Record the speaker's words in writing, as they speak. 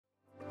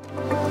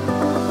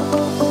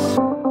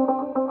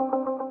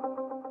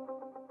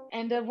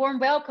and a warm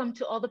welcome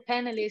to all the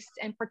panelists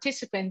and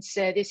participants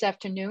this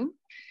afternoon.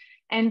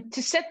 And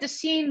to set the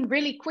scene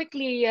really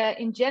quickly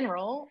in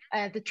general,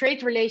 the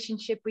trade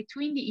relationship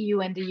between the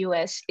EU and the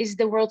US is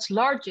the world's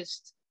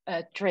largest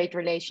trade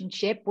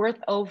relationship, worth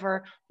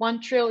over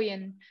 1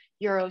 trillion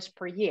euros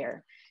per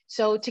year.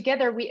 So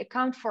together we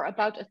account for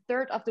about a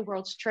third of the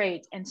world's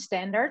trade and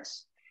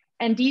standards,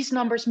 and these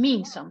numbers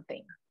mean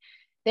something.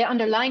 They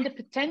underline the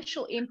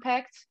potential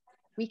impact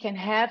we can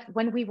have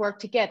when we work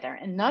together,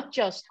 and not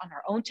just on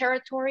our own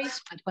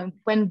territories, but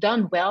when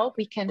done well,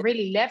 we can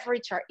really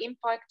leverage our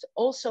impact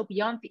also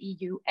beyond the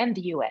EU and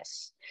the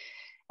US.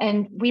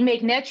 And we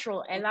make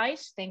natural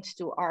allies thanks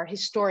to our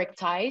historic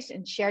ties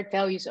and shared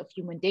values of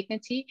human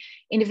dignity,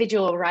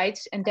 individual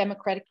rights, and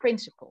democratic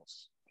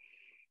principles.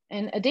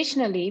 And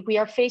additionally, we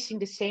are facing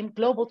the same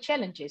global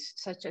challenges,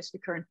 such as the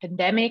current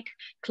pandemic,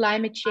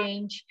 climate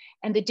change,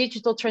 and the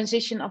digital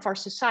transition of our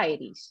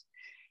societies.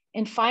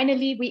 And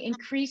finally, we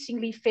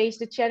increasingly face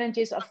the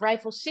challenges of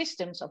rival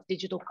systems of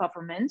digital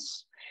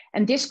governments.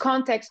 And this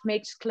context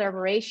makes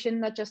collaboration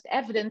not just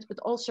evident, but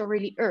also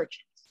really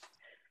urgent.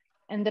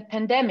 And the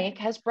pandemic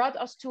has brought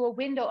us to a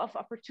window of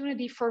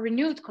opportunity for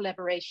renewed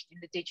collaboration in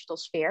the digital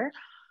sphere.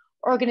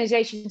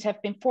 Organizations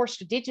have been forced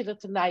to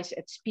digitalize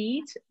at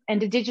speed,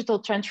 and the digital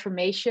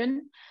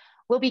transformation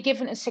will be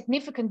given a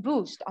significant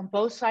boost on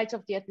both sides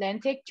of the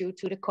Atlantic due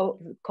to the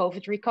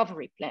COVID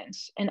recovery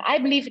plans. And I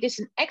believe it is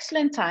an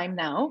excellent time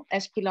now,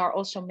 as Pilar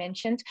also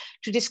mentioned,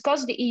 to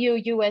discuss the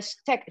EU-US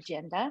tech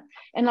agenda.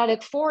 And I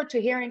look forward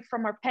to hearing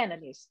from our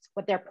panelists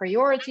what their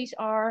priorities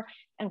are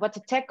and what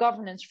the tech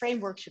governance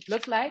framework should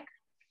look like.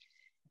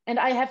 And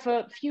I have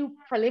a few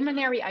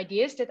preliminary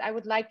ideas that I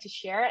would like to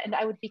share, and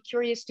I would be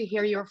curious to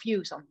hear your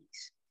views on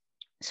these.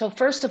 So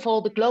first of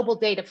all, the global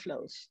data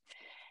flows.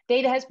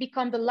 Data has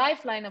become the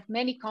lifeline of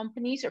many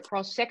companies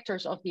across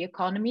sectors of the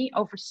economy.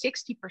 Over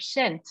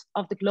 60%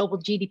 of the global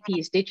GDP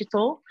is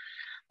digital,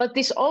 but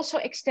this also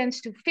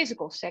extends to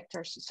physical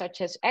sectors such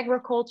as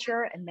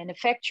agriculture and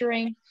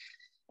manufacturing.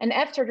 And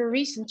after the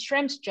recent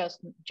Schrems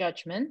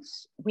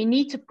judgments, we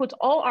need to put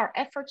all our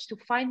efforts to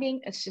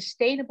finding a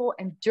sustainable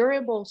and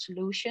durable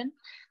solution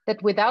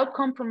that, without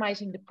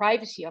compromising the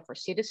privacy of our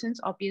citizens,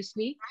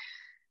 obviously,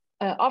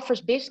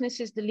 offers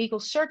businesses the legal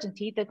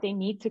certainty that they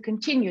need to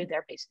continue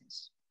their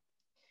business.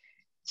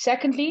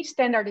 Secondly,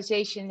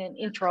 standardization and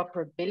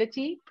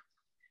interoperability.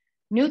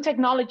 New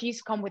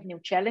technologies come with new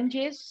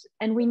challenges,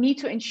 and we need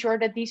to ensure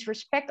that these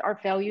respect our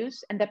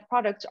values and that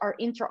products are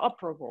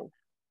interoperable.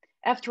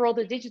 After all,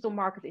 the digital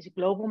market is a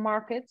global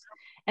market,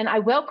 and I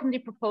welcome the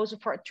proposal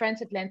for a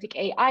transatlantic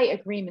AI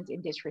agreement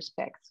in this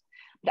respect.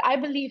 But I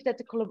believe that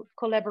the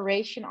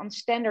collaboration on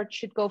standards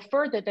should go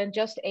further than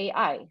just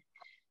AI.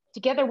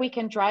 Together we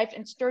can drive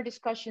and stir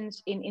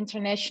discussions in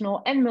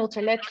international and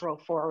multilateral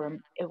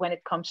forums when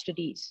it comes to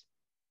these.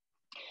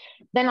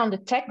 Then on the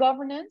tech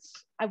governance,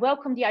 I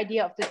welcome the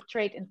idea of the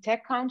Trade and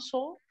Tech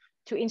Council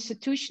to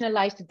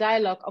institutionalize the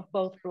dialogue of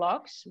both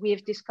blocs. We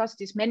have discussed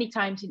this many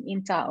times in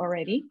INTA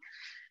already.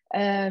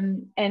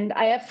 And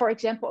I have, for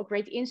example, a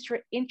great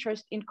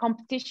interest in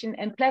competition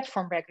and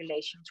platform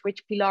regulations,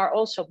 which Pilar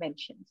also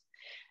mentioned.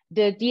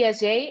 The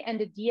DSA and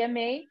the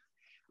DMA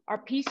are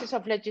pieces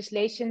of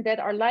legislation that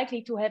are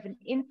likely to have an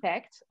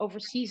impact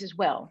overseas as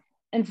well.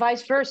 And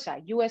vice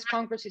versa, US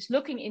Congress is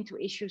looking into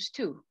issues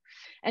too.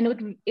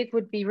 And it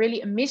would be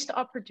really a missed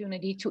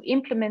opportunity to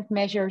implement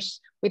measures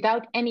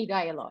without any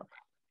dialogue.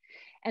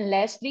 And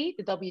lastly,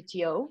 the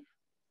WTO.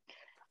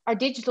 Our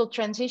digital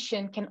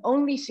transition can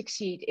only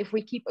succeed if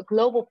we keep a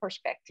global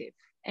perspective.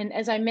 And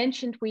as I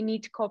mentioned, we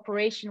need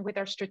cooperation with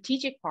our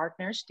strategic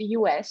partners, the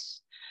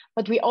US,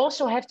 but we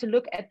also have to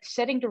look at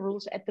setting the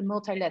rules at the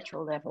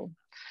multilateral level.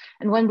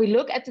 And when we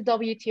look at the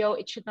WTO,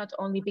 it should not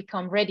only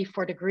become ready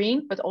for the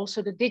green, but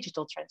also the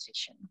digital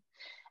transition.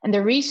 And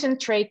the recent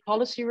trade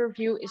policy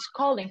review is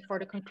calling for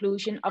the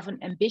conclusion of an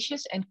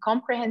ambitious and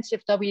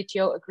comprehensive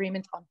WTO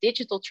agreement on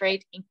digital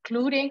trade,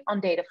 including on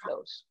data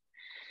flows.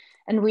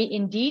 And we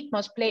indeed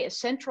must play a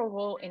central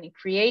role in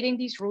creating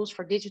these rules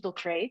for digital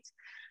trade,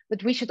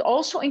 but we should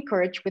also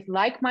encourage with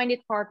like-minded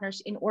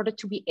partners in order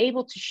to be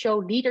able to show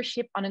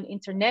leadership on an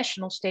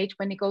international stage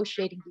when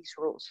negotiating these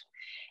rules,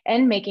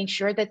 and making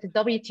sure that the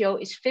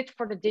WTO is fit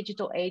for the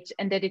digital age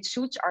and that it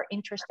suits our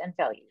interests and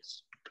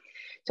values.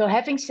 So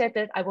having said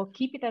that, I will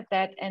keep it at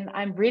that, and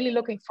I'm really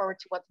looking forward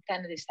to what the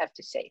panelists have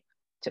to say.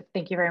 So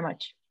thank you very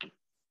much.